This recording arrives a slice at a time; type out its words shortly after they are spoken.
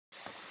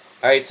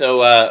All right,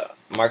 so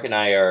Mark and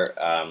I are,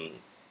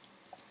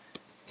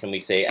 can we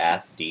say,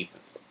 ass deep,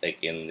 like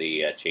in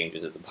the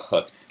changes of the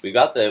book. We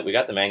got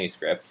the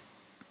manuscript,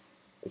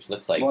 which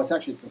looks like Well,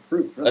 it's the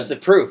proof, really. that's the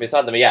proof. It's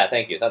not the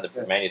thank you. It's not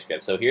the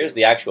manuscript. So here's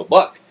the actual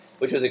book,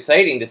 which was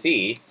exciting to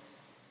see,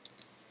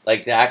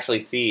 like to actually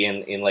see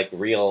in like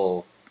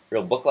real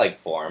book like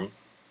form.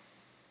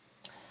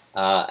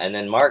 And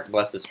then Mark,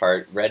 bless his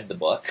heart, read the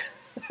book.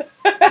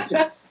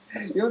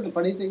 You know what the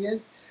funny thing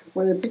is?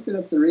 When I picked it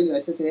up to read it, I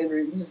said to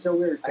Henry, "This is so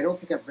weird. I don't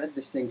think I've read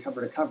this thing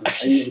cover to cover.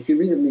 I mean, if you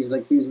read them these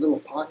little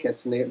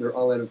pockets and they're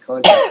all out of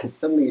context, and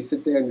suddenly you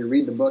sit there and you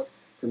read the book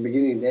from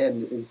beginning to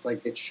end.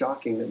 It's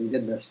shocking that we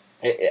did this.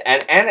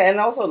 And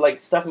also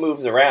like stuff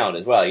moves around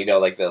as well. You know,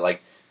 like the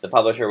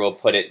publisher will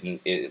put it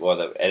in, well,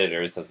 the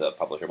editors of the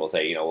publisher will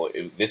say, you know,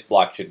 this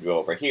block should go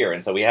over here,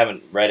 and so we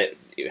hadn't read it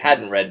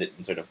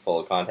in sort of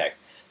full context.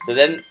 So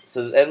then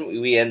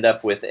we end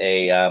up with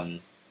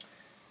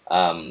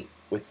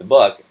with the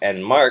book,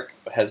 and Mark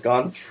has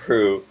gone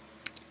through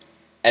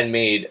and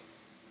made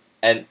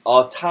a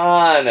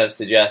ton of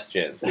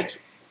suggestions,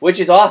 which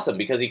is awesome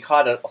because he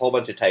caught a whole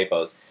bunch of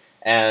typos,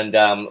 and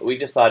we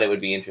just thought it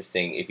would be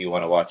interesting if you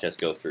want to watch us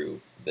go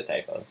through the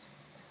typos.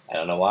 I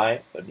don't know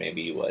why, but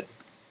maybe you would,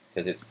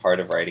 because it's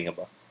part of writing a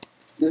book.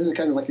 This is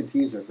kind of like a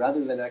teaser.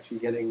 Rather than actually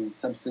getting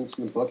substance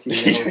from the book, you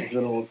get this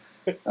little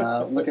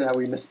look at how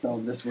we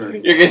misspelled this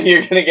word.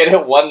 You're gonna get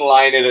it one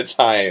line at a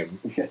time.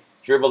 Yeah.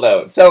 Dribbled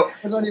out. So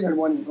it's not even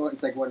one.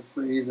 It's like one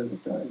phrase at a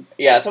time.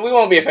 Yeah, so we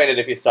won't be offended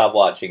if you stop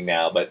watching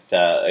now. But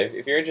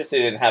if you're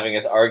interested in having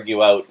us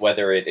argue out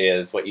whether it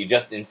is what you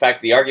just, in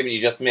fact, the argument you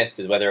just missed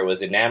is whether it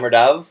was enamored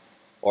of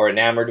or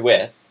enamored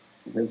with.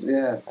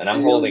 Yeah. And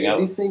I'm holding out.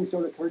 These things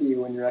don't occur to you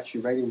when you're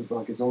actually writing the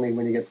book. It's only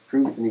when you get the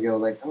proof and you go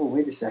like, oh,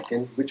 wait a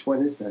second, which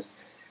one is this?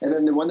 And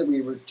then the one that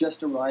we were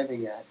just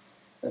arriving at.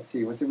 Let's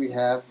see, what did we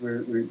have?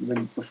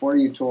 Before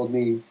you told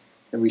me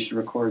that we should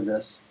record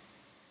this.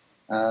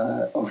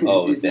 It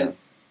was down.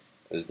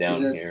 It was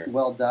down here.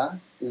 Well, duh.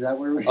 Is that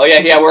where we? Oh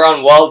yeah, we're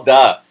on well,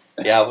 duh.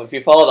 Yeah, if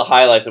you follow the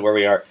highlights of where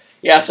we are.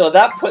 Yeah, so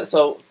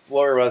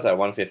where was that?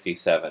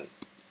 157.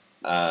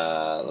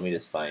 Let me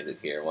just find it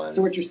here.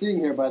 So what you're seeing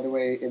here, by the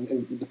way,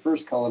 in the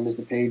first column is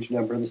the page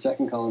number. The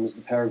second column is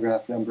the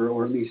paragraph number,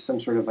 or at least some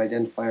sort of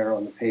identifier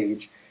on the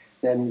page.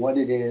 Then what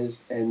it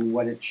is and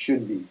what it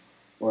should be,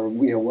 or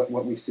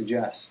what we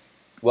suggest.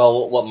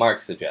 Well, what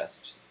Mark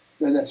suggests.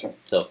 That's right.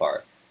 So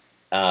far.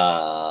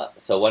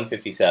 So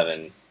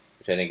 157,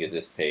 which I think is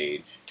this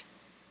page.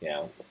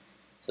 Yeah.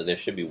 So there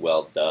should be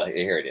well, duh.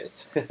 Here it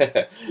is.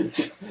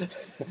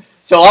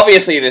 So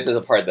obviously this is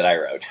a part that I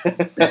wrote.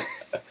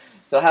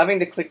 So having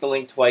to click the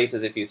link twice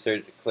as if you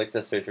click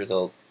the search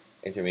result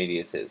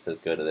intermediate, it says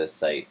go to this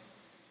site.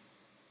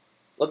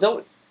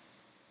 Well,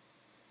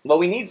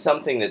 we need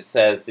something that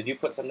says, did you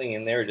put something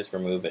in there or just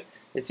remove it?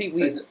 We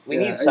need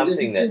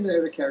something that... It seemed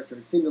out of character.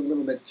 It seemed a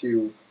little bit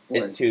too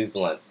blunt. It's too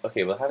blunt.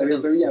 Okay, well,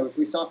 but yeah, if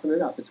we soften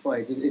it up, it's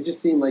fine. It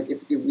just seemed like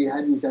if we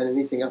hadn't done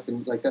anything up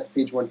in, like, that's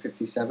page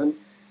 157,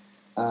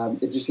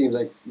 it just seems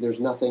like there's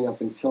nothing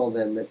up until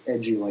then that's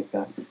edgy like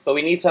that. But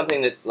we need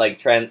something that,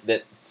 like,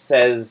 that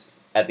says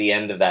at the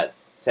end of that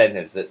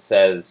sentence, that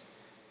says,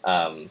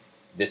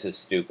 this is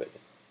stupid.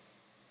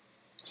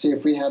 See,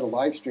 if we had a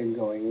live stream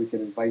going, we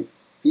could invite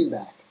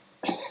feedback.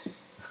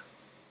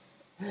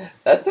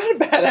 That's not a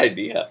bad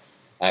idea,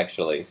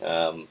 actually.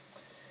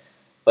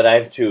 But I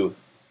have to...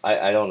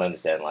 I don't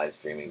understand live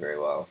streaming very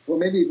well. Well,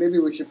 maybe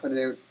we should put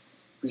it out.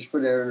 We should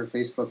put it out in our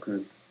Facebook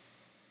group.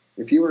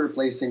 If you were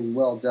replacing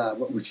well duh,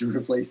 what would you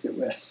replace it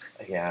with?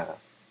 Yeah,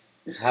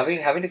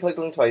 having to click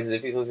the link twice as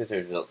if you click the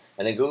search result,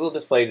 and then Google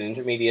displayed an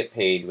intermediate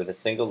page with a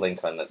single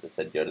link on it that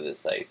said go to this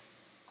site.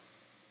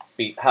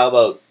 How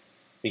about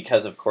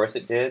because of course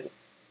it did,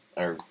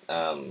 or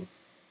a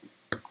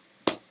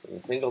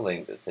single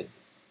link that said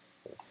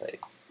go to this site.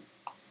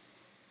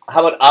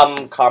 How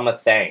about comma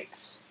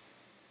thanks.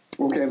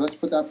 Okay, let's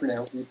put that for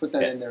now. You put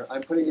that in there.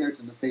 I'm putting it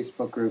to the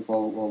Facebook group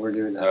while we're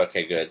doing that.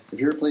 Okay, good. If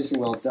you're replacing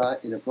well duh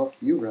in a book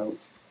you wrote,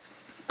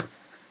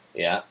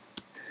 yeah,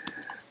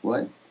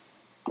 what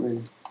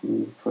would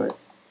you put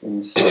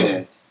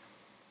instead?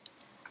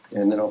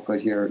 And then I'll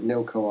put here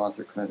no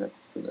co-author credit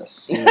for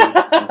this.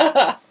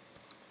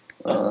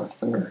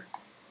 Author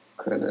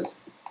credit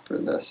for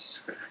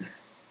this.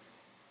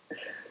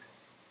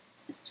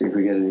 See if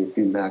we get any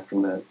feedback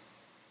from that.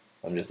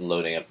 I'm just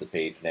loading up the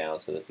page now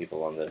so that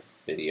people on the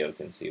video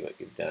can see what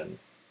you've done.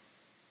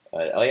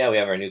 Oh yeah, we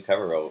have our new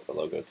cover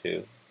logo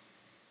too.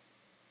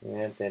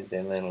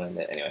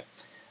 Anyway,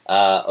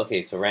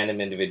 okay, so random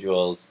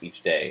individuals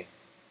each day,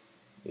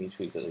 each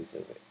week at least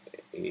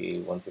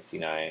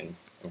 159.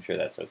 I'm sure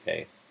that's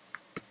okay.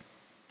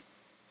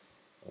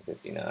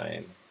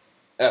 159.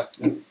 Oh,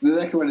 the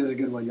next one is a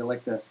good one. You'll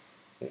like this.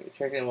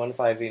 Check in 1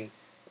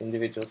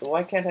 individuals. Well,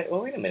 why can't I?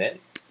 Oh, wait a minute.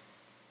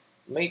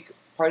 Make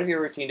part of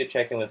your routine to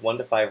check in with 1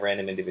 to 5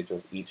 random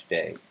individuals each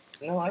day.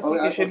 No, I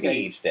think it should be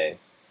each day.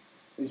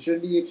 It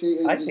should be each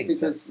day. I think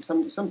because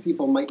so. some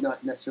people might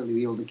not necessarily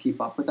be able to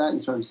keep up with that,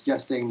 and so I'm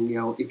suggesting,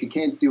 if you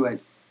can't do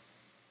it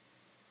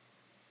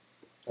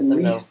At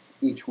least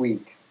each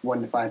week,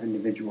 1 to 5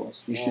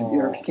 individuals. You should,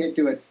 or if you can't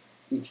do it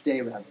each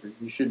day, rather,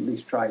 you should at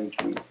least try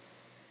each week.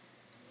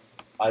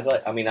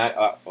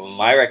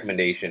 My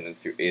recommendation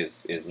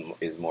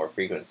is more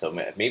frequent. So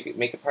maybe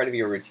make it part of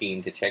your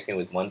routine to check in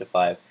with 1 to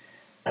 5.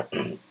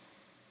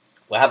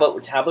 Well, how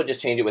about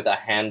just change it with a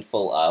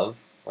handful of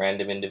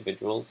random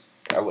individuals?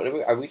 Are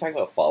we talking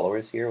about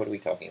followers here? What are we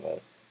talking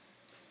about?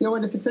 You know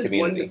what? If it says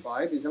community. 1 to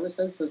 5, is that what it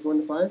says? It says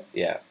 1 to 5?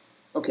 Yeah.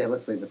 Okay,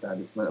 let's leave it that.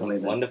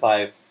 1 to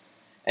 5.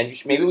 And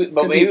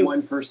maybe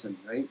one person,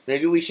 right?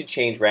 Maybe we should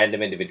change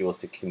random individuals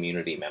to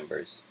community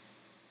members.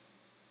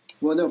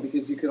 Well, no,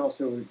 because you could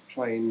also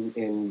try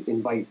and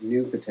invite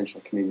new potential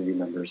community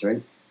members,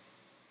 right?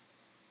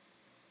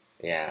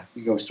 Yeah.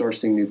 You go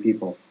sourcing new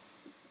people.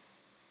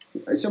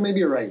 So maybe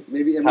you're right.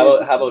 Maybe how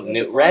about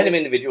new random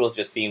individuals?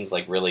 Just seems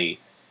like really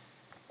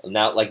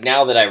now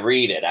that I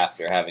read it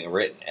after having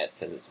written it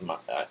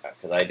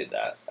because I did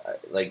that.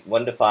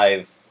 1 to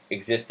 5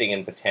 existing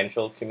and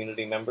potential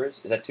community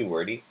members. Is that too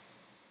wordy?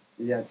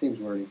 Yeah, it seems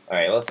wordy. All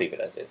right, let's leave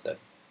it as is then.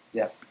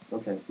 Yeah.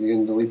 Okay. You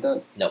gonna delete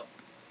that? Nope.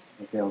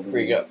 Okay, I'll delete it.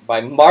 Here you go.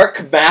 By Mark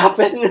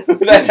Maffin. Who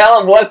the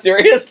hell was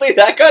seriously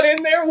that got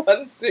in there?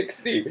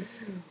 160.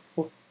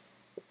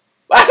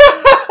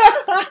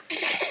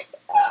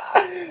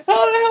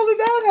 How the hell did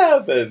that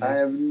happen? I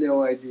have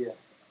no idea.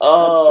 Oh.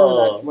 I'm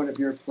sure that's one of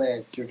your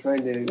plants. You're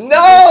trying to...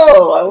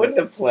 No! I wouldn't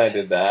have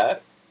planted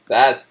that.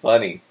 That's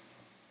funny.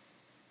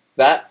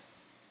 That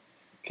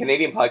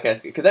Canadian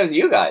podcast... Because that was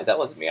you guys. That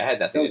wasn't me. I had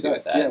nothing to do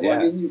with that. Yeah, well,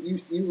 I mean,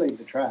 you laid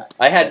the tracks.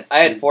 I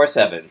had 4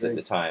 7s at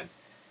the time.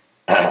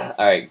 All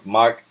right,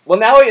 Mark. Well,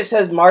 now it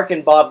says Mark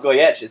and Bob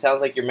Goyetch. It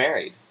sounds like you're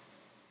married.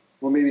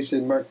 Well, maybe you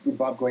should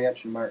Bob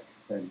Goyetch and Mark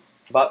then.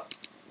 Well,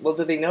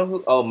 do they know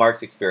who... Oh,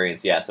 Mark's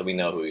experience. Yeah, so we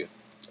know who you...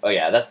 Oh,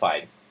 yeah, that's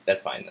fine.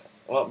 That's fine.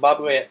 Well, Bob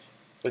Goyetch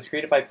was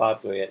created by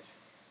Bob Goyetch.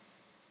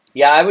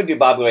 Yeah, I would do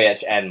Bob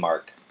Goyetch and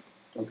Mark.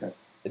 Okay.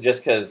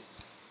 Just because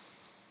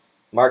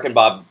Mark and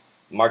Bob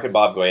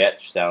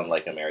Goyetch sound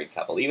like a married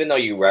couple, even though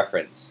you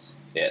reference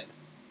it.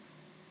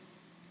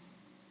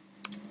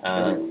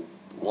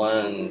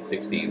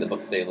 160, the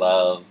books they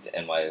loved,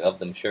 and why they loved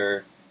them,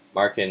 sure.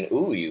 Mark and...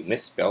 Ooh, you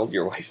misspelled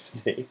your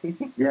wife's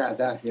name.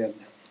 Yeah,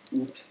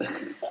 oops.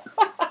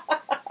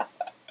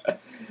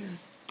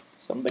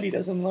 Somebody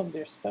doesn't love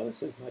their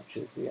spouse as much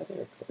as the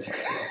other.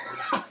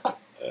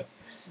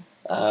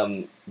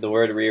 The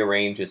word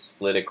rearrange is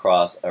split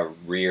across a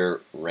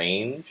rear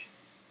range.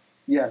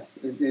 Yes,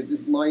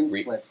 it's line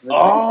splits.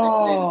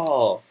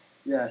 Oh!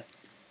 Yeah.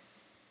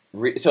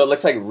 So it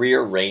looks like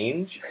rear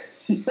range?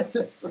 Yeah,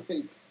 that's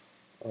right.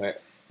 All right.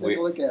 Take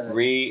a look at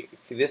it.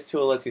 This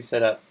tool lets you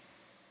set up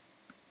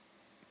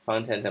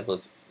content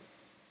templates.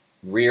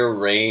 Rear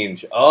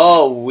range.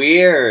 Oh,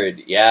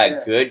 weird.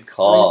 Yeah, good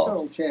call.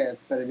 Well, there's still a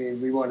chance, but I mean,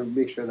 we want to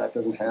make sure that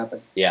doesn't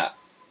happen. Yeah.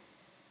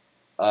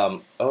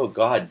 Oh,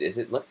 God. Does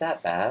it look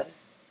that bad?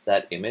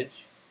 That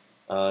image?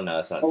 Oh, no,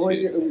 it's not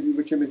too...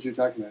 Which image are you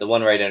talking about? The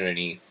one right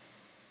underneath.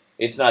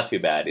 It's not too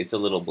bad. It's a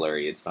little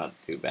blurry. It's not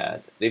too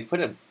bad. They've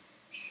put a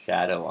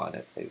shadow on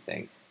it, I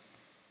think.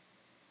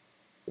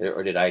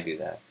 Or did I do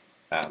that?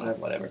 I don't know.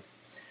 Whatever.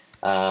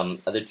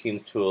 Other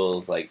Teams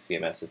tools like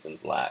CMS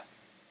systems lack.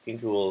 Team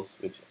tools,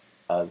 which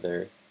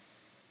other...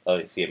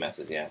 Oh,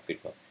 CMSs, yeah.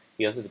 Good call.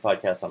 He hosted the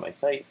podcast on my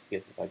site. He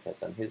hosted the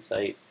podcast on his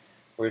site.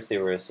 Worst they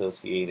were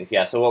associating...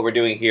 Yeah, so what we're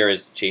doing here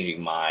is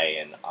changing my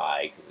and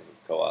I because of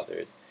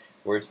co-authors.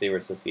 Worst they were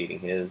associating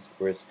his.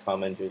 Worst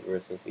commenters were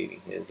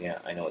associating his. Yeah,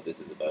 I know what this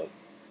is about.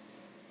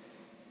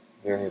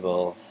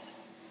 Variable,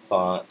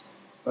 font.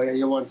 Oh, yeah,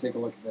 you'll want to take a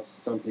look at this.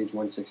 It's on page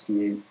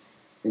 168.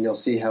 And you'll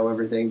see how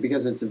everything...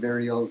 Because it's a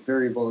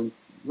variable...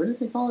 What do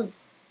they call it?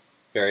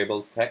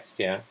 Variable text,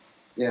 yeah.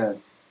 Yeah.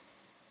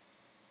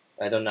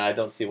 I don't know. I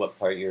don't see what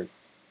part you're...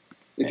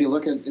 If you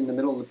look at in the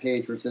middle of the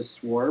page where it says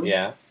swarm...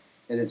 Yeah.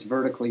 And it's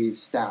vertically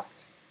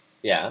stacked.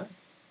 Yeah.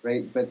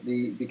 Right? But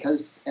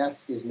because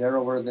S is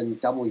narrower than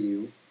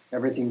W,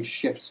 everything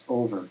shifts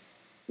over.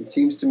 It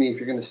seems to me if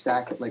you're going to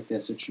stack it like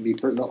this, it should be...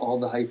 All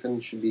the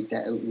hyphens should be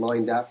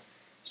lined up.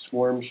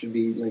 Swarm should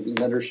be...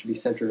 letters should be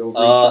centered over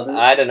each other.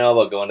 I don't know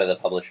about going to the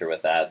publisher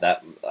with that.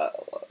 That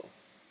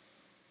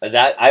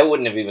I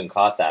wouldn't have even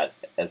caught that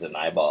as an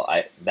eyeball.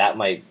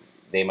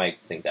 They might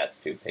think that's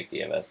too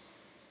picky of us.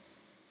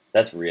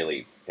 That's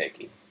really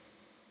picky.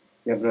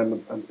 Yeah, but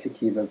I'm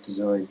picky about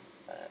design.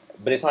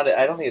 But it's not.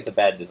 I don't think it's a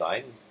bad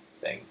design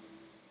thing.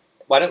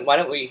 Why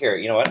don't we here?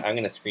 You know what? I'm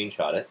going to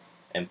screenshot it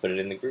and put it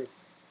in the group.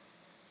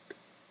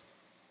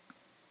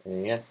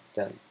 And yeah,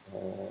 done.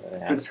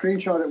 But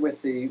screenshot it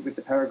with the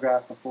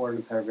paragraph before and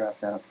the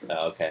paragraph after.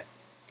 Oh, okay.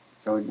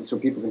 So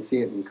people can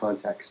see it in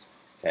context.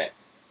 Okay.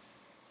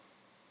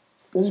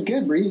 This is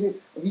good.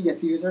 We get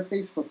to use our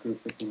Facebook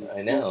group for some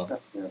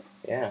stuff now.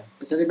 Yeah.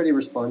 Has anybody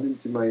responded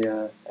to my...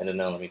 I don't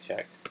know. Let me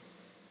check.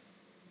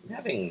 I'm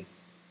having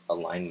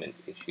alignment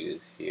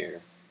issues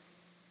here.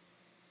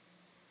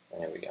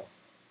 There we go.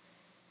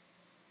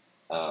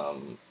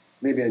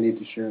 Maybe I need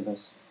to share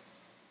this.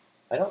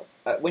 I don't...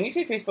 when you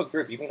say Facebook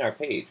group, you mean our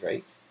page,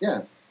 right?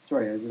 Yeah.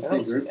 Sorry, I just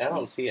say group. I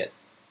don't see it.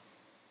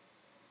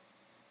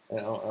 I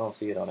don't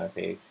see it on our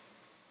page.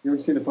 You want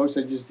to see the post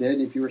I just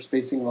did? If you were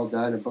spacing while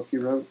done, a book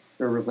you wrote,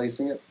 or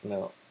replacing it?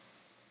 No.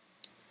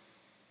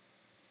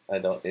 I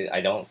don't.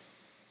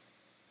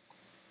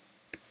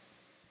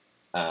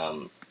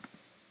 I'm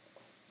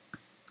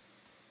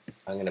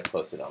gonna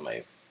post it on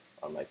my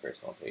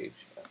personal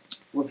page.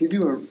 Well, if you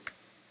do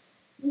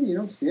you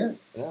don't see it.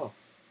 No.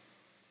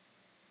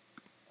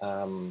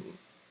 It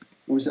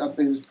was up.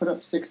 It was put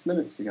up 6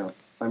 minutes ago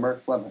by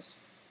Mark Levis.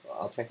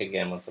 I'll check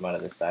again once I'm out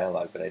of this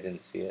dialogue, but I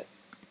didn't see it.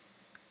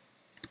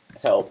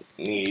 Help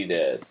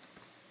needed.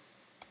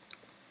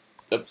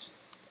 Oops.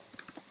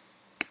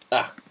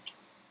 Ah.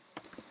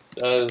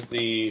 Does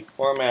the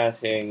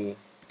formatting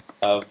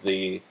of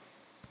the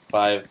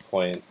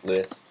 5-point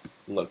list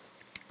look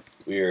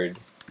weird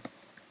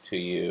to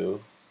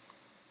you?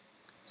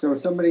 So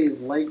somebody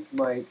has liked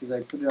because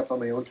I put it up on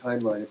my own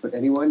timeline. I put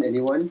anyone,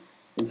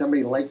 and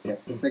somebody liked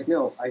it. It's like,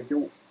 no, I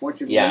don't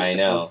want you to like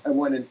the post. I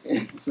want an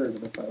answer to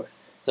the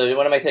post. So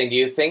what am I saying? Do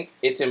you think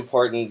it's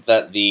important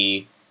that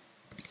the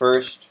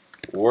first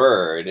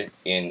word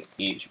in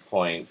each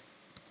point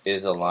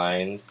is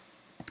aligned,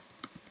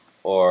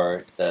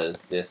 or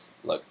does this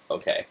look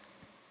okay?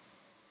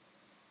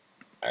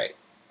 Alright,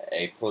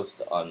 a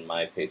post on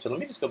my page. So let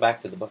me just go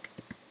back to the book.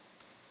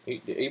 Are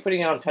you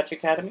putting it on Touch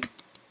Academy?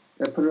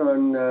 I put it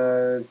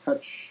on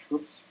Touch.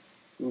 Whoops,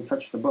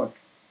 Touch the book.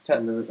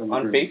 On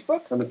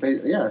Facebook?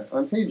 Yeah,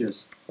 on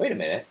Pages. Wait a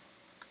minute.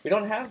 We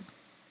don't have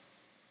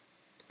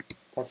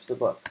Touch the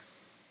Book.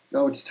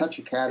 No, it's Touch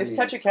Academy. It's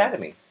Touch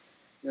Academy.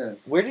 Yeah.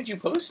 Where did you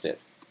post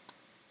it?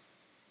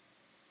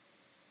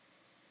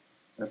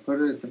 I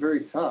put it at the very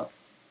top.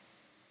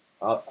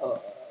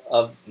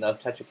 Of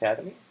Touch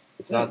Academy?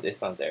 It's not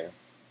there.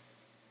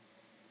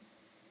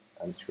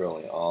 I'm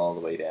scrolling all the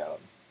way down.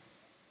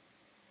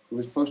 It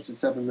was posted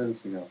 7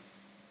 minutes ago.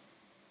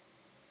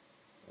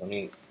 Let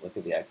me look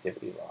at the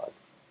activity log.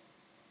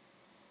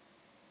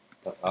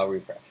 I'll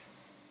refresh.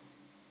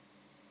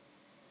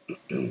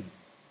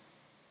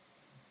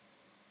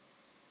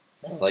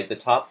 Like the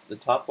top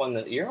one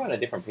that you're on a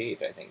different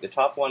page, I think. The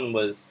top one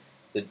was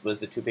the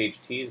 2-page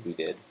tease we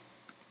did.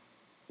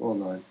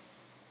 Hold on.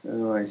 How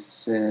do I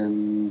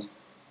send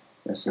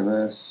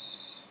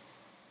SMS?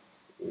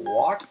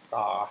 What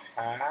the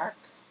heck?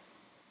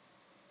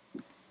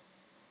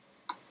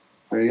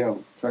 There you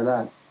go. Try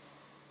that.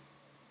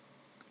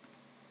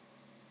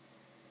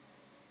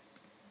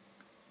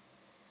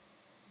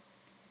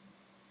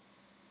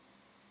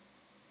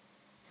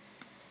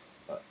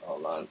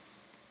 Hold on.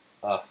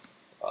 Oh,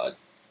 God.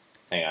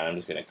 Hang on, I'm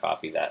just going to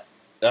copy that.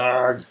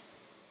 Arrgh.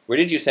 Where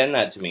did you send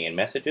that to me? In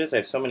messages? I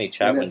have so many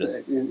chat windows.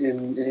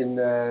 In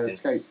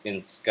Skype.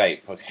 In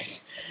Skype, okay.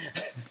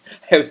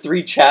 I have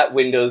 3 chat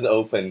windows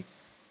open.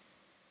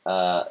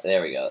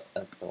 There we go.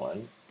 That's the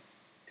one.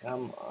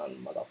 Come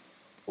on, mother...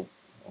 Oh,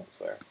 I won't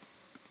swear.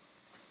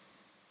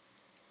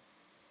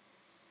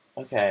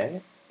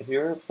 Okay. If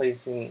you're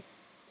replacing...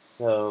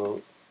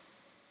 So...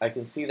 I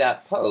can see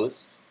that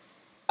post...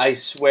 I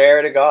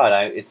swear to God,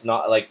 it's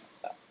not like...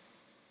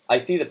 I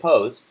see the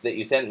post that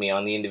you sent me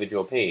on the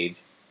individual page,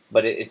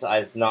 but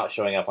it's not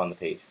showing up on the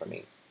page for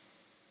me.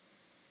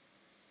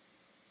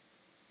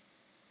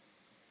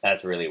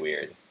 That's really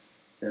weird.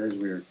 That is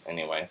weird.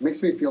 Anyway. It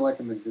makes me feel like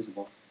I'm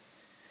invisible.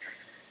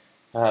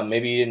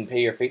 Maybe you didn't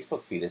pay your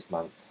Facebook fee this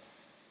month.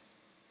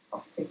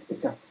 Oh,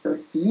 it's a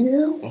fee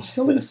now?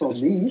 Nobody's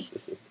told me.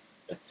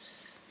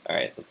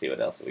 Alright, let's see what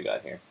else we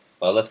got here.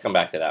 Well, let's come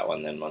back to that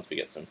one then once we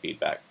get some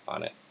feedback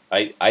on it.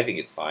 I think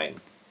it's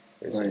fine,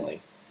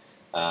 personally.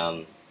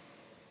 Right.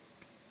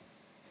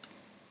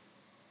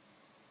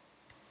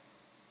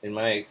 In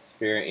my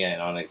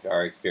experience,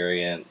 our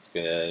experience,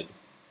 good.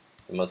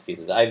 In most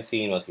cases I've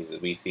seen, most cases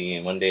we've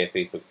seen. One day a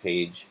Facebook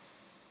page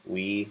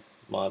we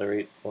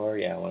moderate for,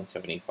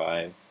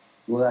 175.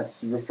 Well,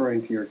 that's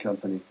referring to your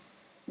company.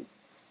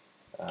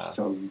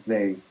 So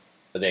they.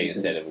 But they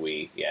instead of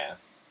we, yeah.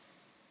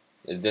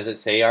 Does it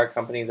say our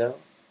company, though?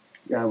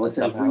 Yeah, well, it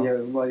says we,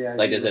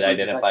 like, does it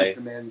identify? You're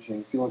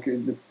managing. If you look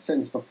at the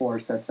sentence before,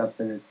 sets up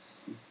that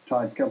it's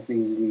Todd's company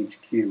in the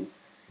HQ.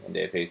 One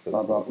day Facebook,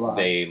 blah, blah, blah.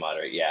 They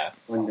moderate, yeah.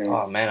 One day.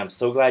 Oh, man, I'm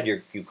so glad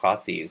you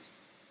caught these.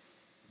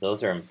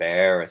 Those are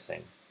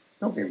embarrassing.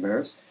 Don't be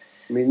embarrassed.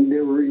 I mean,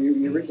 you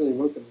originally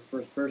wrote them in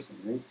first person,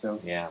 right? So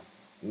yeah.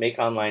 Make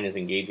Online is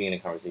engaging in a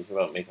conversation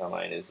about Make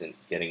Online isn't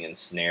getting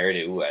ensnared.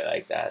 Ooh, I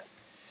like that.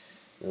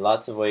 In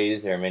lots of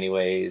ways, there are many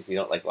ways. You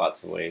don't like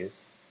lots of ways.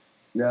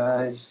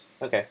 Nice.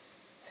 Okay.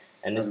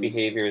 And this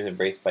behavior is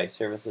embraced by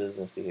services,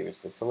 and this behavior is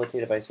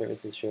facilitated by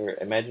services, sure.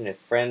 Imagine if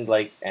friend,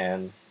 like,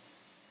 and...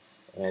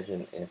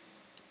 Imagine if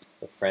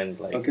the friend,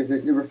 like... Because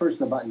it refers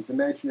to the buttons.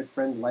 Imagine if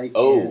friend, like,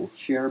 and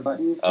share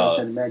buttons. So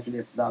instead, imagine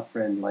if the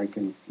friend, like,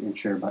 and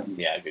share buttons.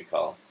 Yeah, good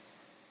call.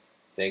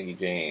 Thank you,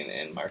 Jane,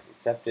 and Mark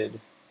accepted.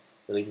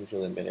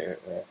 Relationship and better...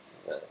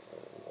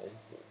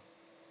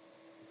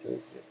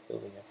 relationship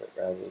building effort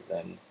rather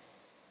than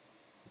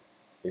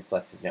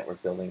reflexive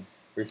network building.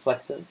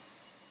 Reflexive?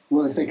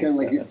 Well, it's kind of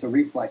like it's a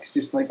reflex,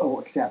 just like, oh,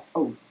 accept,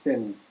 oh,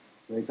 send,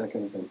 right, that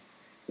kind of thing.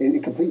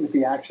 And complete with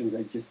the actions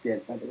I just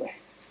did, by the way.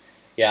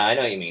 Yeah, I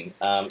know what you mean.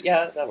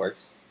 Yeah, that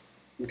works.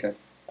 Okay.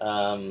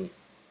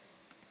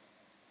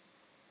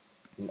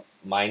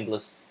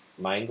 Mindless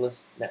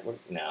network?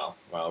 No.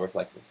 Well,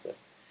 reflexes, but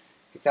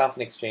kicked off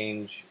an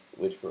exchange,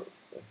 which were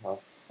off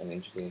an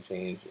interesting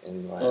exchange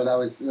in the Oh,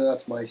 last...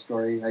 that's my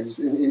story. I just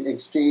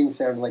exchange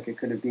sounded like it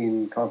could have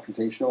been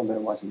confrontational, but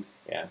it wasn't.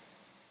 Yeah.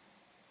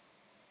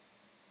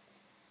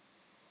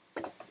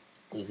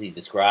 He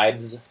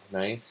describes.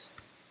 Nice.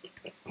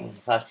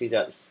 Flash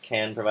T-Dubs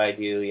can provide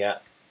you.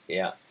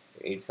 Yeah.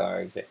 HR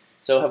exec.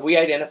 So have we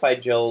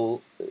identified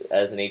Joel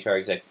as an HR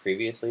exec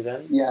previously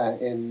then? Yeah,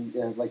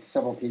 and like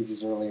several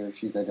pages earlier,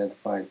 she's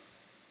identified.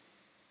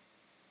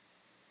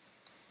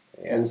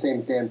 Yeah. And the same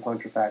with Dan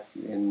Pontefract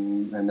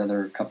in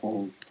another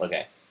couple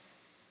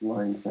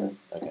lines there.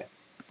 Okay.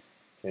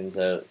 Turns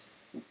out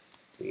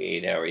the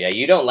 8 hour. Yeah,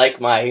 you don't like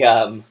my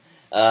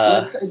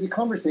well, it's a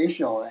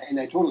conversational, and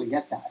I totally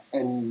get that.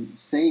 And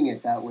saying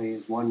it that way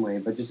is one way,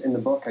 but just in the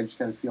book, I just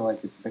kind of feel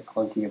like it's a bit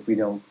clunky if we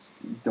don't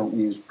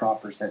use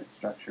proper sentence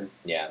structure.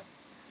 Yeah.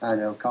 I don't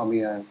know. Call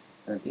me a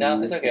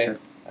no, it's okay.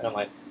 I don't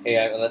mind.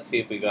 Hey, let's see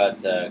if we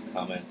got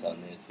comments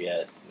on this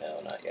yet. No,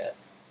 not yet.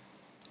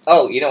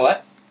 Oh, you know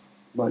what?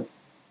 What?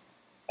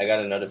 I got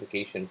a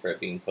notification for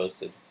it being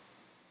posted.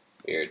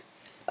 Weird.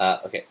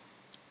 Okay.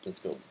 Let's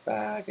go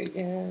back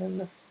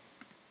again.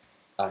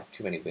 I have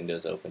too many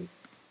windows open.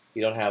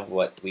 You don't have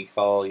what we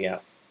call, yeah.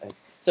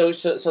 So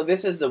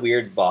this is the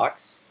weird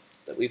box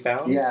that we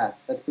found? Yeah,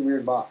 that's the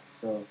weird box.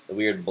 So the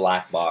weird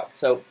black box.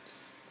 So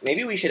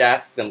maybe we should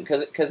ask them,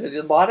 because at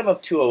the bottom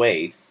of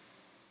 208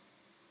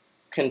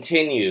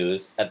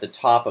 continues at the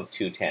top of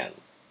 210.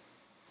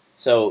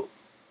 So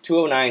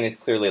 209 is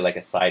clearly like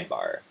a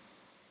sidebar.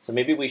 So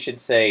maybe we should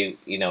say,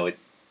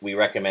 we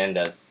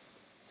recommend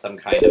some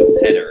kind of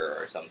header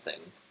or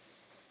something.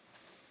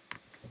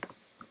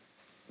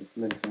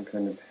 Recommend some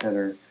kind of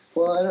header.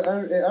 Well, I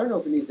don't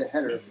know if it needs a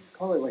header. If it's a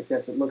call-out like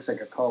this, it looks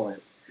like a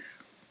call-out.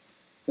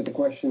 But the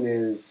question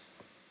is,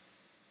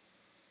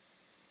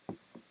 you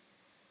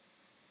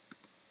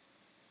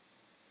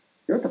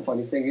know what the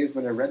funny thing is?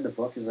 When I read the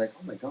book, is like,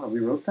 oh my god, we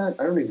wrote that?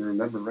 I don't even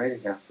remember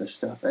writing half this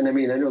stuff. And I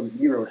mean, I know that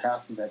you wrote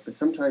half of it, but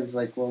sometimes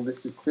like, well,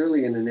 this is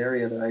clearly in an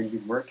area that I'd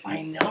been working.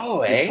 I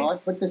know, Did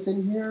Tod put this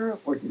in here,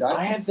 or did I?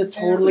 I have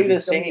totally the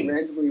same.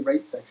 Randomly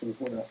write sections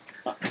for us.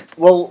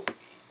 Well,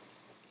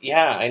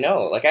 yeah, I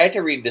know. Like, I had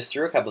to read this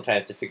through a couple of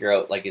times to figure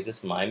out, like, is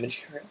this my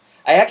material?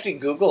 I actually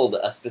Googled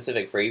a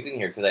specific phrasing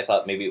here because I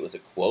thought maybe it was a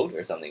quote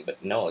or something,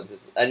 but no.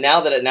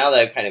 Now that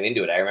I'm kind of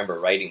into it, I remember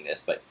writing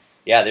this, but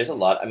yeah, there's a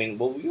lot. I mean,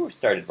 well, we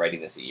started writing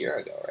this a year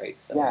ago, right?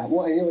 So. Yeah,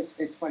 well,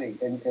 it's funny,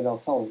 and I'll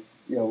tell,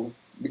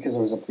 because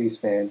I was a Police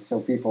fan, so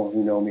people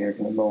who know me are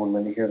going to moan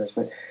when they hear this,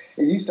 but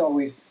it used to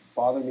always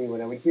bother me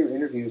when I would hear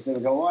interviews, they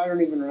would go, I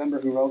don't even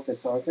remember who wrote this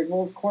song. It's like,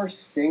 well, of course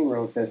Sting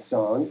wrote this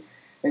song.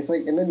 It's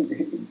like, and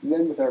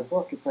then with our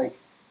book, it's like,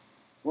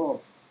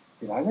 well,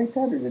 did I write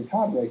that or did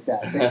Tod write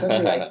that? It's like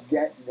suddenly I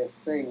get this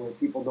thing where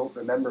people don't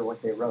remember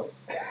what they wrote.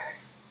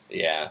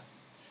 Yeah.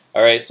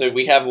 All right, so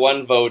we have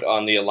one vote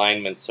on the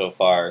alignment so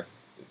far.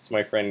 It's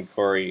my friend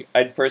Corey.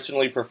 I'd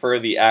personally prefer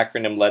the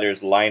acronym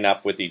letters line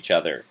up with each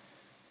other.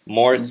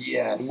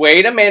 Yes.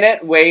 Wait a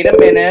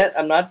minute.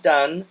 I'm not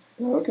done.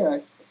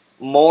 Okay.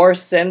 More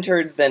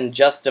centered than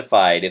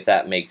justified, if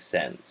that makes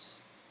sense.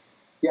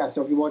 Yeah,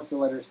 so he wants the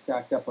letters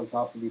stacked up on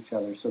top of each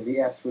other. So the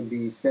S would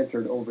be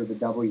centered over the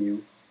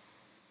W,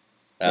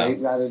 right?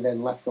 Rather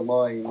than left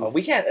aligned. Oh,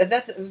 we can't.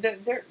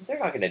 They're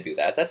not going to do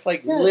that. That's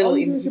like little.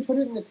 You should put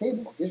it in the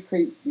table. Just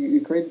create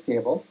a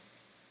table.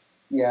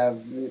 You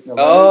have the letters.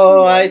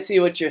 Oh, I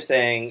see what you're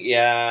saying.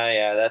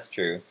 Yeah, that's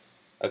true.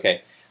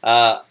 Okay. We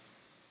got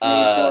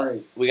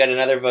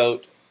another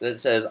vote that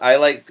says,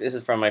 this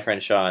is from my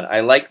friend Sean, I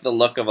like the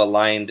look of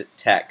aligned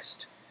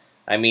text.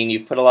 I mean,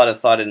 you've put a lot of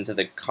thought into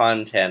the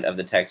content of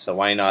the text, so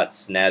why not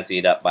snazzy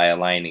it up by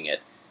aligning it?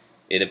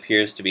 It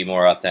appears to be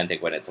more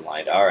authentic when it's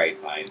aligned. All right,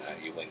 fine.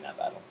 You win that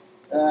battle.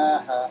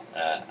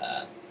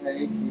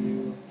 Thank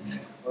you,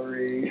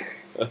 Corey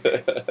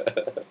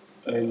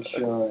and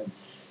Sean.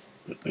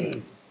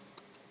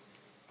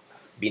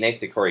 Be nice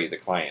to Corey as a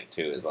client,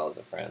 too, as well as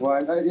a friend. Well,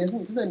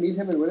 didn't I meet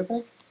him in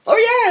Winnipeg? Oh,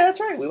 yeah, that's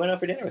right. We went out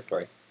for dinner with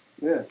Corey.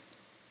 Yeah.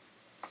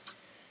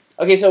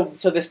 Okay, so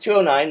this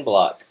 209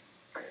 block.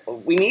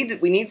 We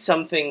need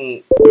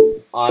something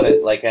on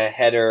it, like a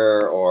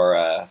header or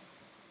a...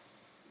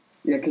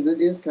 Yeah, because it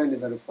is kind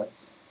of out of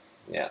place.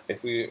 Yeah,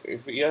 if you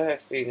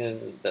have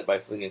to that by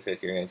clicking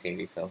switch, you're going to change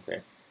your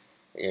filter.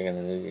 You're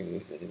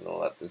going to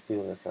let this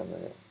people know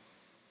something.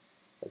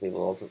 But they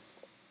will also...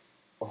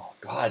 Oh,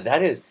 God,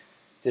 that is...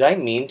 Did I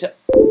mean to...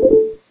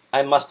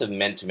 I must have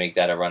meant to make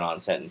that a run-on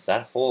sentence.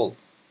 That whole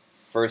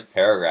first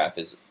paragraph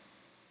is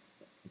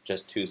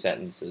just 2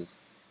 sentences.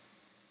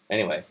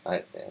 Anyway,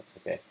 that's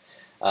okay.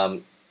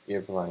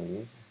 You're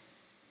blind.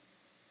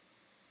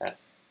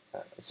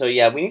 So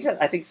yeah, we need to,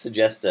 I think,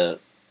 suggest a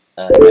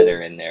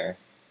header in there.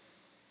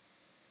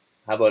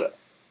 How about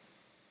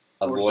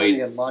avoid... We're starting to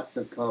get lots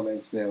of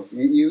comments now.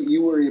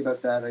 You worry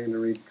about that. I'm going to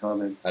read the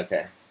comments.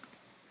 Okay.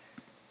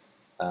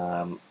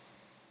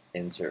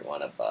 Insert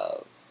one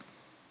above.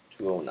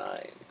 209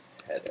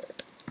 header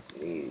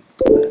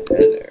needs a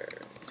header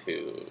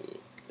to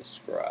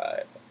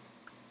describe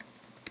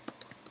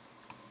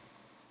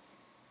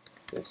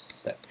this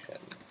section.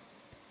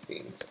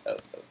 Seems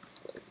out of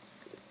place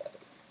without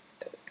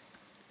header.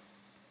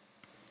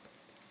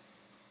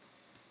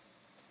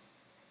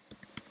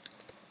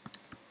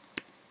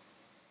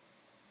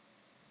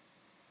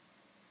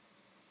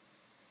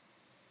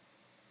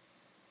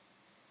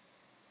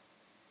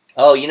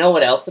 Oh, you know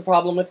what else the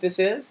problem with this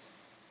is?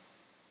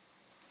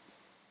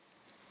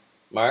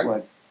 Mark?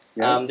 What?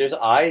 Yeah. There's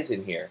eyes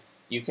in here.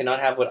 You cannot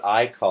have what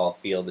I call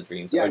field of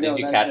dreams. Yeah, or did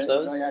you catch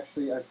those? I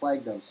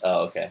flagged those.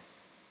 Oh, okay.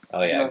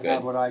 Oh, yeah, I don't good.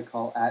 have what I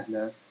call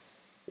Atna.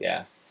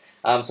 Yeah.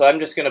 So I'm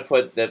just going to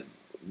put that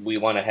we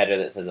want a header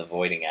that says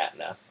avoiding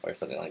Atna or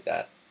something like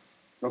that.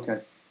 Okay.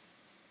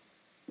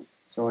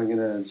 So I'm going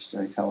to just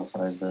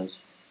italicize those.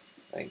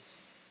 Thanks.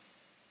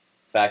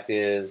 Fact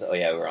is, oh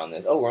yeah, we're on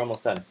this. Oh, we're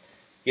almost done.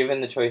 Given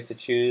the choice to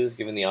choose,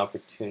 given the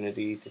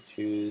opportunity to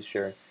choose,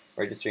 sure.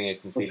 Registering a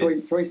completed... Well,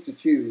 choice to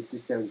choose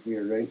just sounds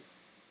weird, right?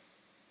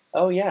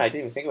 Oh yeah, I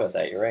didn't even think about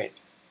that. You're right.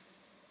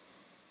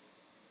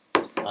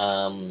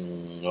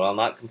 Well,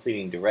 not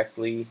completing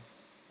directly.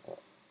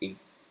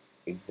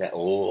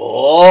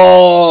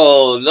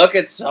 Oh, look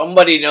at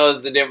somebody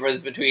knows the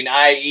difference between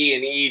IE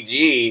and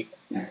EG.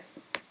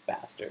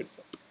 Bastard.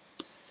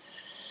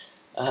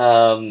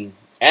 And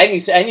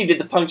you did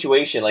the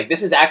punctuation. Like,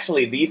 this is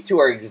actually, these two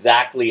are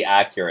exactly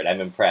accurate. I'm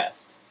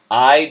impressed.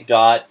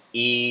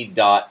 I.E.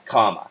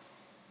 comma.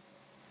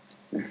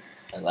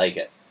 I like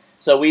it.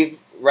 So we've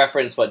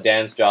referenced what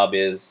Dan's job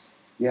is.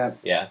 Yeah.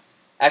 Yeah.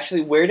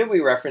 Actually, where did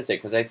we reference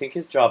it? Because I think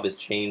his job has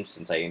changed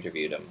since I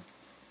interviewed him.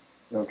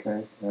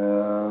 Okay.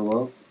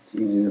 Well, it's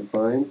easy to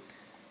find.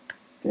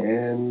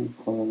 Dan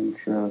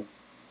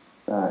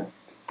Contrafact.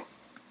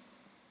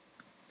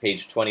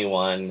 Page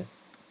 21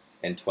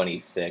 and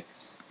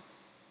 26.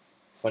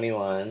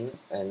 21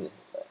 and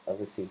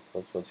obviously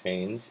cultural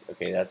change.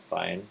 Okay, that's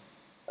fine.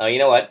 Oh, you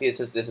know what? This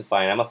is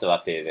fine. I must have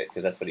updated it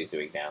because that's what he's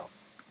doing now.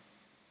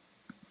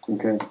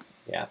 Okay.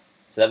 Yeah.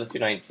 So that was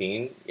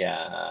 219.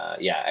 Yeah.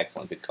 Yeah.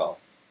 Excellent. Good call.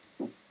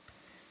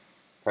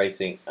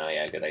 Pricing. Oh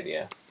yeah. Good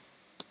idea.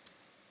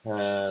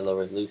 Low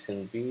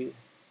resolution B.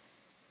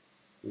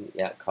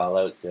 Yeah. Call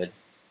out. Good.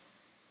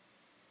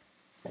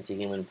 It's a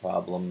human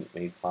problem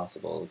made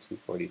possible.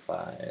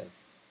 245.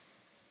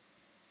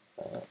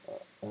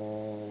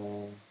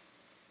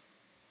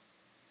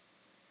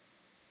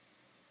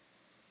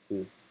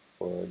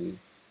 245.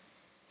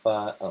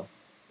 Oh,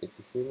 it's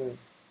a human.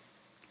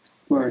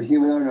 Or a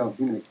human, I don't know,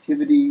 human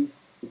activity.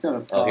 It's not a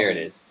problem. Oh, here it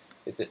is.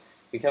 It's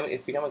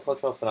become a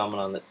cultural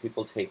phenomenon that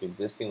people take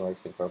existing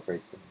works and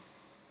incorporate them.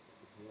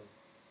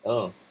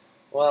 Oh,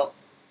 well,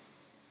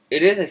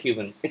 it is a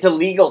human. It's a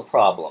legal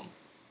problem.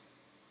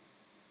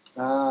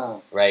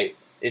 Ah. Right?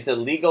 It's a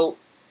legal.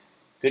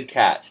 Good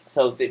catch.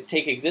 So they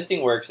take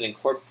existing works and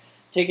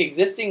take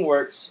existing.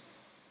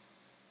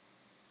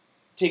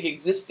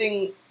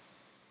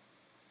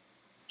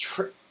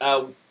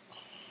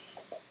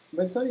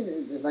 But it's not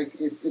even like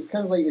it's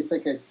kind of like it's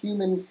like a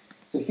human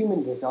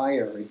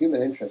desire, a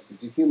human interest.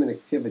 It's a human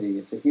activity.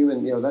 It's a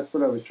human, that's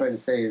what I was trying to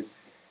say is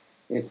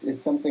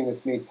it's something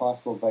that's made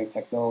possible by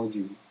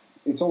technology.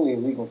 It's only a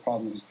legal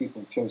problem because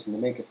people have chosen to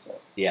make it so.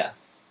 Yeah.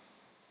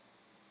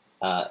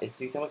 It's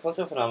become a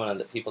cultural phenomenon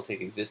that people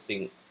take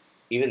existing.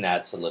 Even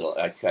that's a little.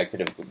 I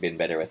could have been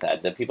better with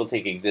that. That people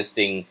take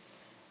existing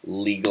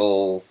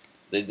legal.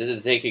 They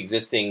take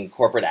existing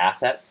corporate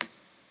assets.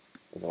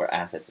 Or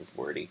assets is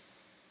wordy.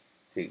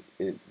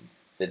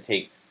 That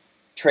take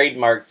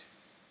trademarked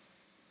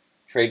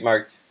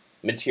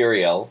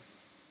material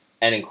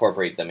and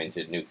incorporate them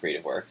into new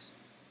creative works.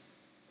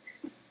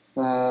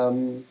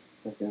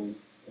 Second.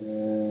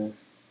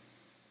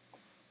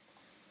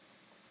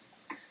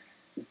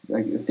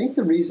 I think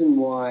the reason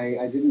why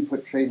I didn't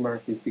put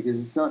trademark is because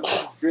it's not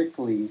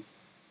strictly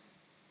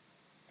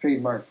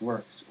trademarked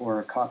works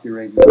or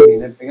copyright. I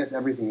mean, I guess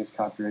everything is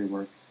copyright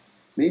works.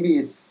 Maybe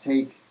it's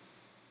take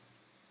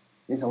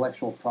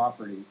intellectual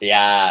property.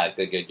 Yeah,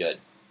 good.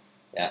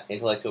 Yeah,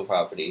 intellectual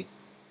property.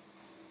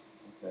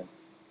 Okay.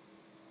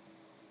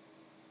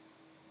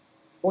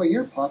 Boy,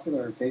 you're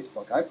popular on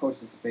Facebook. I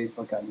posted to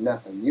Facebook, got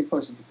nothing. You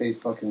posted to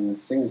Facebook, and the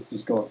thing's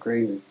just going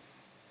crazy.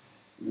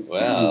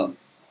 Well,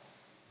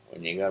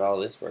 when you got all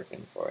this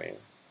working for you.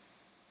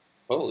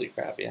 Holy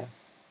crap, yeah.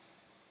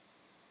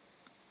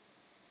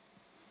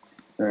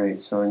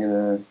 Alright, so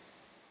I'm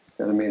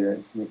gotta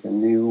make a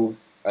new...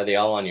 Are they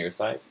all on your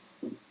side?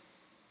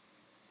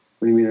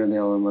 What do you mean, are they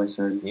all on my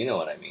side? You know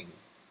what I mean.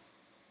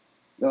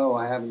 No,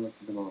 I haven't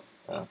looked at them all.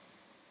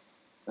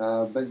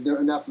 Oh. But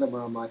enough of them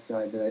are on my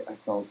side that I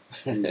felt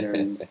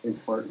very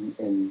important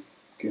and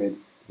good.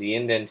 The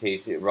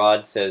indentation,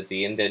 Rod says,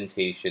 the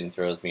indentation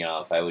throws me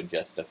off. I would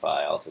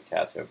justify. Also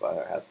capture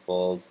butter half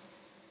bold.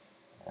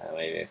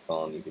 Maybe a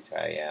colon you could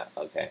try. Yeah,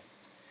 okay.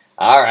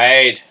 All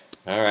right.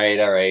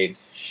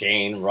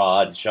 Shane,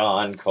 Rod,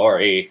 Sean,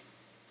 Corey.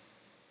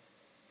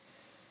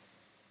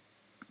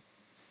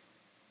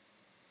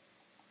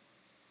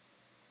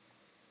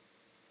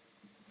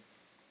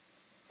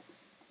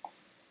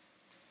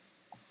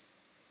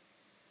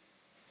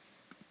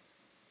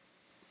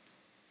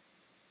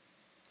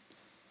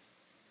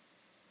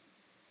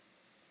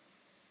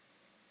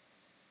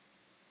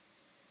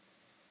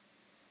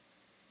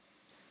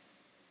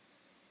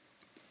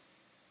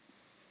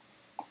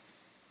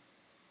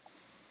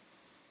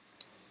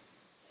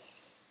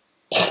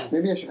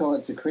 Maybe I should call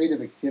it a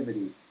creative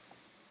activity.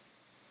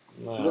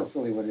 No. Because that's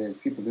really what it is.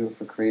 People do it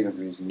for creative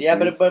reasons. Yeah,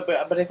 right?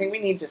 but I think we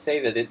need to say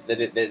that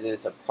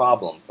it's a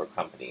problem for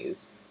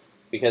companies,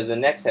 because the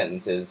next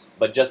sentence is,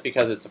 but just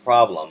because it's a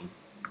problem,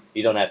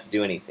 you don't have to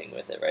do anything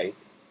with it, right?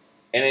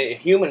 And a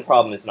human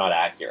problem is not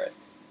accurate.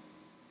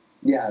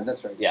 Yeah,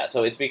 that's right. Yeah,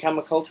 so it's become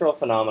a cultural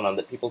phenomenon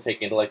that people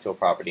take intellectual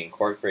property,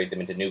 incorporate them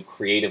into new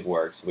creative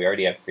works. We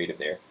already have creative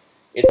there.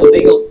 It's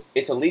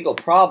a legal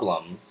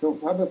problem. So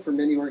how about for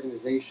many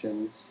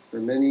organizations?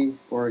 For many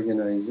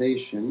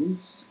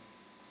organizations,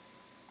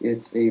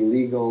 it's a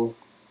legal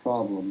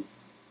problem.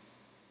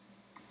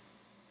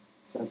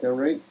 Does that sound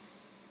right?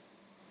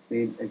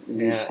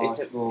 Made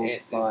possible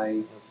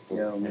by...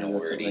 No, man,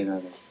 that's not right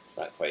either. It's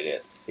not quite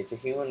it. It's a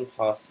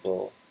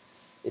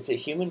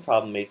human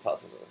problem made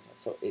possible.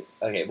 So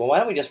okay, well, why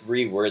don't we just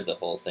reword the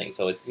whole thing?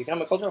 So it's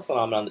become a cultural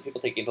phenomenon that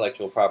people take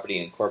intellectual property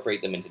and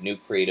incorporate them into new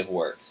creative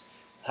works.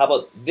 How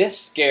about this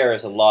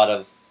scares a lot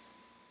of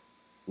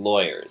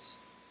lawyers?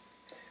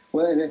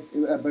 Well,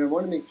 but I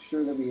want to make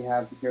sure that we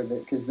have here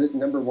that, because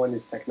number one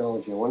is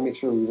technology. I want to make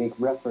sure we make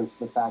reference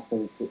to the fact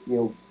that it's,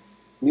 new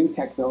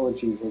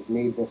technology has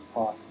made this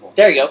possible.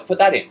 There you go. Put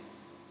that in.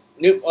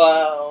 New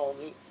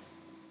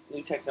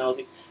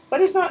technology,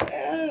 but it's not.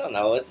 I don't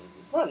know. It's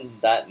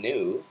not that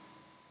new.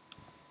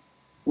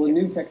 Well,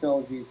 new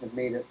technologies have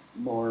made it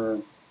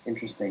more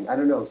interesting. I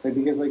don't know. So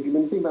because when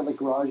you think about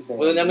GarageBand.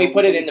 Well, then we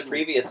put it in the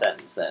previous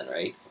sentence, then,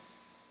 right?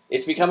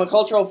 It's become a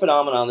cultural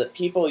phenomenon that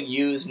people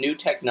use new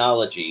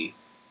technology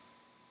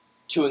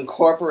to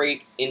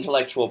incorporate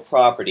intellectual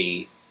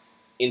property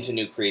into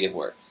new creative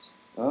works.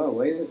 Oh,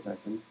 wait a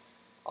second.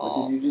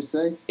 What did you just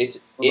say?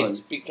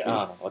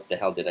 What the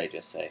hell did I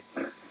just say?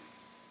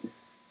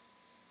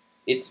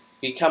 It's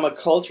become a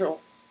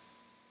cultural...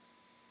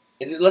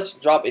 Let's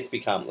drop it's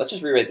become. Let's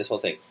just rewrite this whole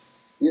thing.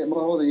 Yeah,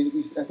 well, hold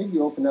on. I think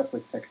you opened up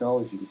with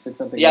technology. You said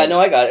something. Yeah, no,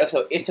 I got it.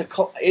 So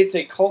it's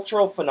a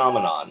cultural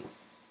phenomenon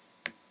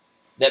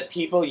that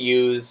people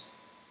use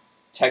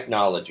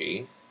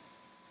technology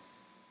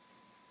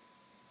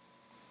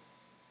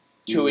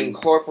to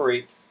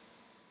incorporate...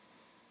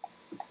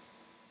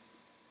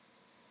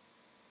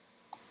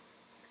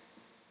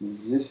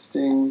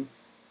 Existing...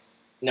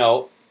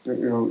 No.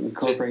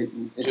 Incorporate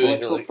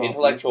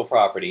intellectual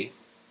property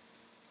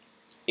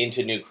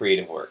into new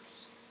creative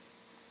works.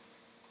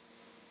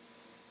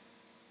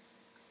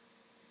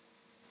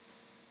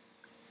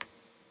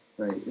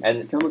 Right. It's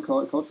become a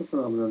cultural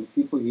phenomenon that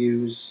people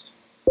use...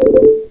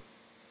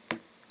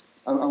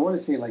 I want to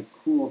say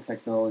cool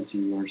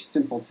technology or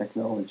simple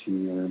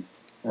technology, or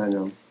I don't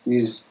know,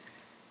 use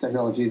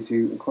technology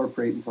to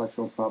incorporate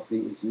intellectual property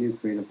into new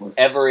creative works.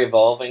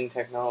 Ever-evolving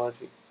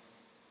technology.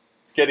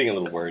 It's getting a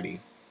little wordy.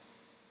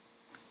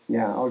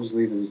 Yeah, I'll just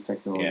leave it as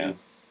technology. Yeah.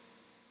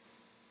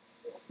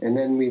 And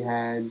then we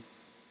had...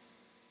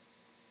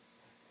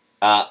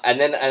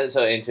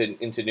 so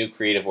into new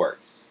creative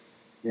works.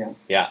 Yeah.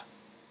 Yeah.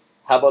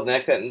 How about the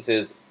next sentence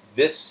is,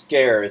 this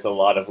scares a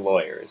lot of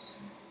lawyers.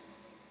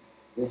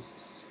 This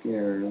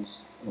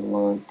scares a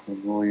lot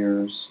of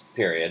lawyers.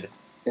 Period.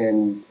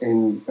 And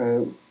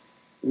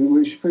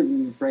we should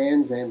put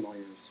brands and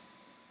lawyers.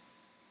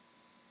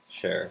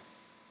 Sure.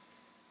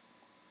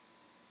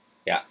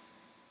 Yeah.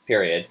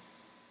 Period.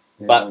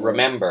 Yeah, but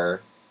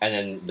remember, and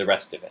then the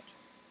rest of it.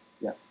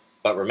 Yeah.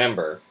 But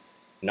remember,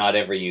 not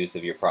every use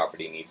of your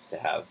property needs to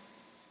have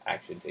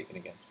action taken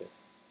against it,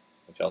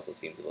 which also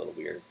seems a little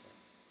weird.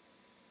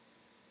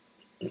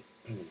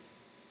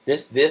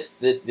 This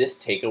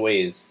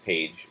takeaways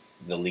page,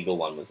 the legal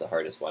one, was the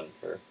hardest one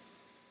for.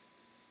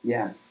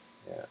 Yeah.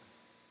 Yeah.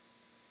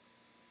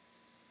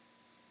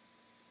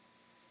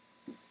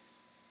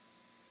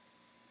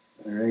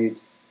 All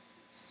right.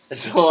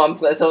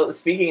 So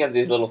speaking of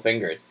these little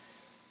fingers,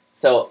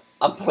 so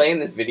I'm playing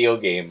this video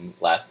game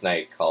last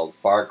night called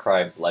Far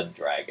Cry Blood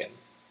Dragon,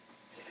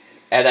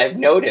 and I've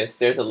noticed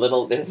there's a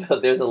little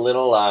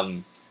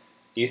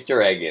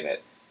Easter egg in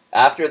it.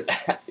 After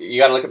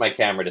you got to look at my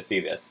camera to see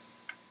this.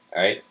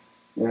 All right.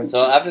 Yeah. So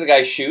after the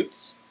guy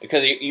shoots,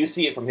 because you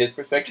see it from his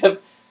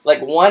perspective,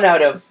 1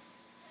 out of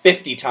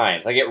 50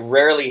 times, it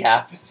rarely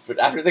happens. But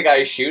after the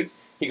guy shoots,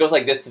 he goes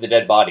like this to the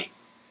dead body,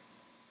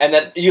 and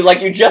then you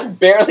just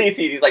barely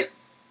see it. He's like,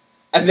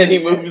 and then he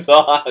moves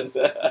on.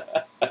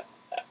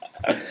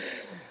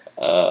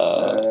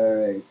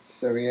 All right.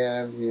 So we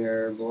have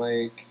here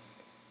blank.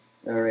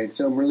 All right,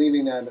 so we're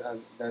leaving that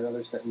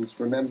other sentence.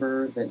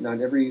 Remember that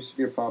not every use of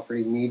your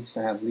property needs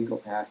to have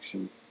legal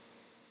action.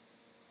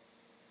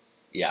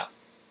 Yeah.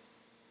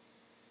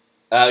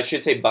 I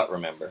should say, but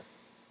remember.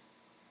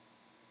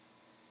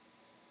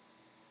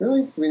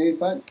 Really? Do we need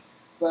but?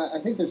 But I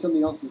think there's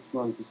something else that's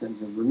wrong with the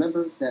sentence.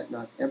 Remember that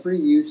not every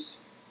use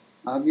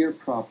of your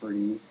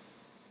property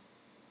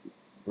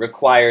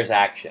requires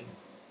action.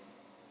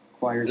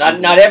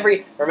 Not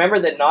every. Remember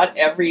that not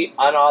every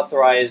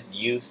unauthorized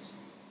use.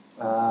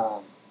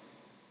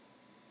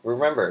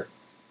 Remember,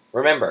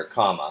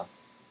 comma,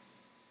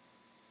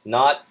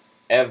 not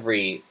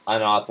every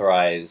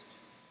unauthorized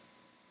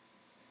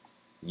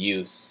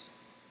use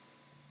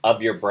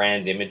of your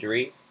brand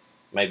imagery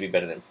Might be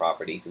better than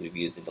property because we've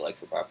used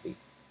intellectual property.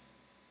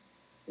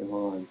 Come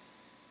on.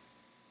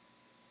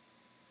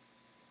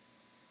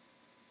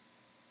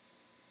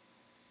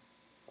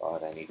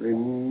 God, I need.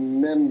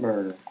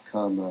 Remember,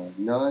 comma,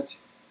 not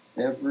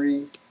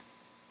every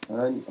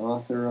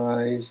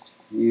unauthorized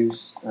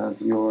use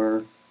of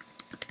your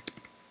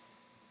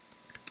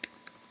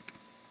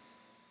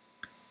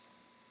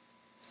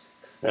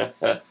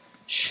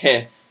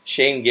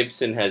Shane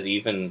Gibson has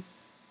even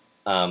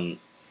let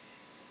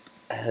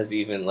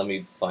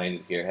me find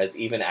it here, has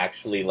even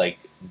actually like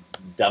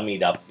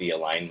dummied up the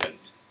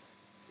alignment.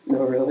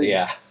 No, really?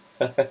 Yeah.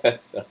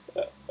 So,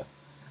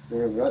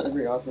 Not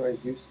every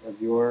authorized use of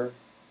your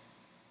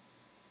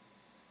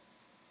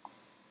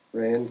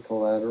brand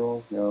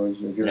collateral. No,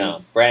 it's of your.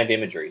 no, brand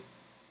imagery.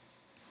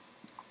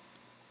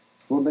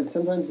 Well, but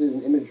sometimes it's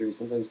an imagery.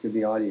 Sometimes it could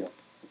be audio.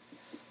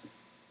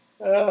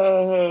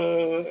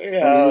 Yeah.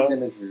 It is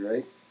imagery,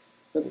 right?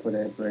 Let's put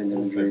it brand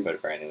imagery.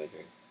 Put brand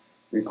imagery.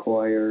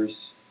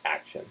 Requires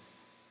Action.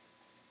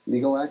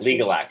 legal action.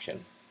 Legal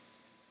action.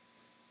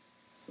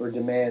 Or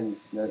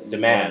demands.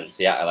 Demands.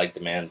 Yeah, I like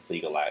demands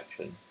legal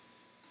action.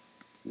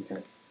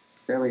 Okay.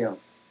 There we go.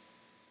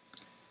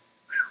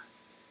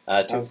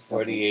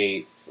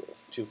 248.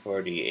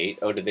 248.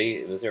 Oh,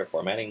 was there a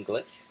formatting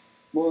glitch?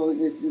 Well,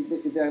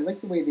 I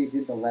like the way they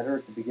did the letter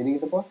at the beginning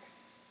of the book,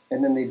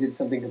 and then they did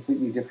something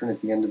completely different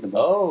at the end of the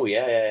book. Oh,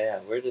 yeah.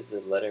 Where did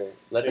the letters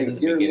at the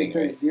beginning? It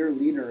says "Dear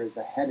Leader" as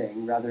a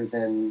heading rather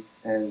than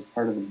as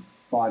part of the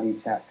body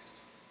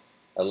text.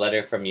 A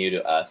letter from you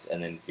to us,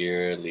 and then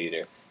 "Dear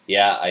Leader."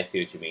 Yeah, I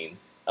see what you mean.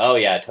 Oh,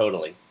 yeah,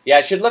 totally. Yeah,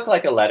 it should look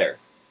like a letter.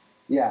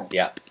 Yeah.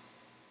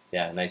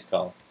 Yeah, nice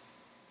call.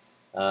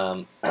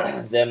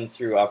 Them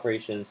through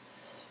operations.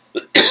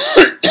 With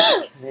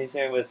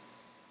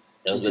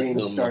those with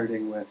whom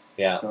starting with.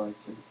 Yeah. So.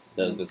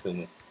 Those with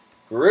whom.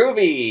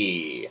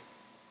 Groovy.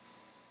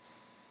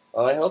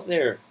 Well, I hope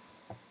they're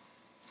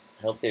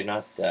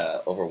not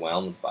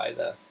overwhelmed by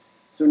the.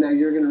 So now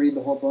you're going to read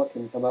the whole book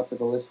and come up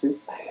with a list too?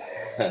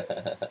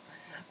 I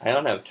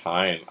don't have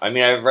time. I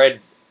mean,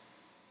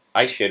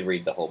 I should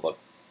read the whole book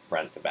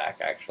front to back.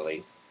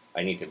 Actually,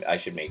 I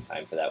should make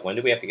time for that. When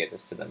do we have to get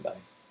this to them by?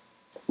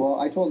 Well,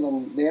 I told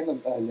them they have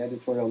an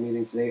editorial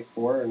meeting today at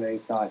 4, and I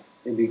thought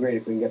it'd be great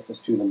if we can get this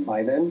to them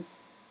by then.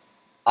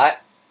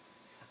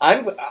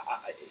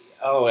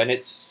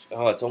 It's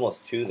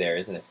almost 2 there,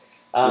 isn't it?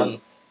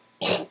 I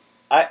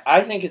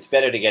think it's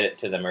better to get it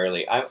to them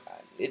early.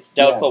 It's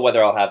doubtful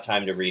whether I'll have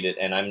time to read it,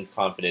 and I'm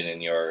confident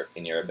in your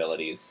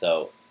abilities.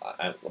 So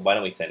why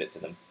don't we send it to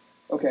them?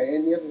 Okay,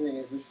 and the other thing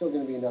is there's still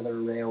going to be another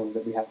round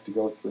that we have to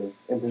go through,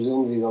 and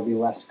presumably they'll be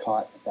less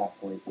caught at that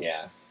point.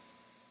 Yeah.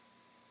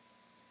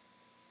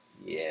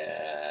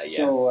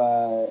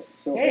 So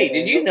hey,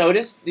 did you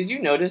notice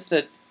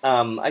that?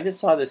 I just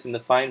saw this in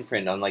the fine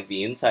print on like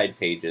the inside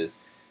pages.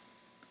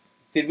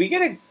 Did we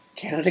get a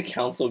Canada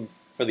Council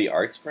for the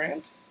Arts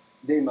grant?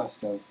 They must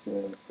have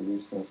to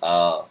produce this.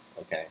 Oh,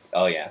 okay.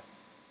 Oh, yeah.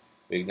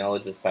 We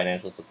acknowledge the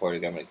financial support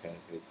of government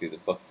through the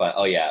book fund.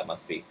 Oh, yeah, it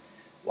must be.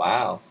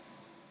 Wow.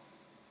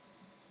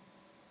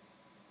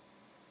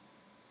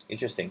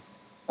 Interesting.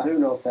 I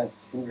don't know if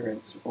that's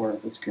hindrance or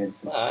if it's good.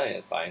 I think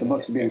it's fine. The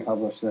book's being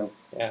published, though.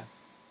 Yeah.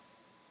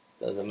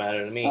 Doesn't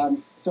matter to me.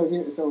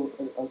 So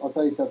I'll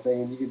tell you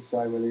something, and you can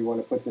decide whether you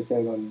want to put this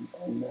out on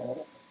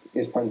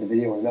as part of the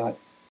video or not.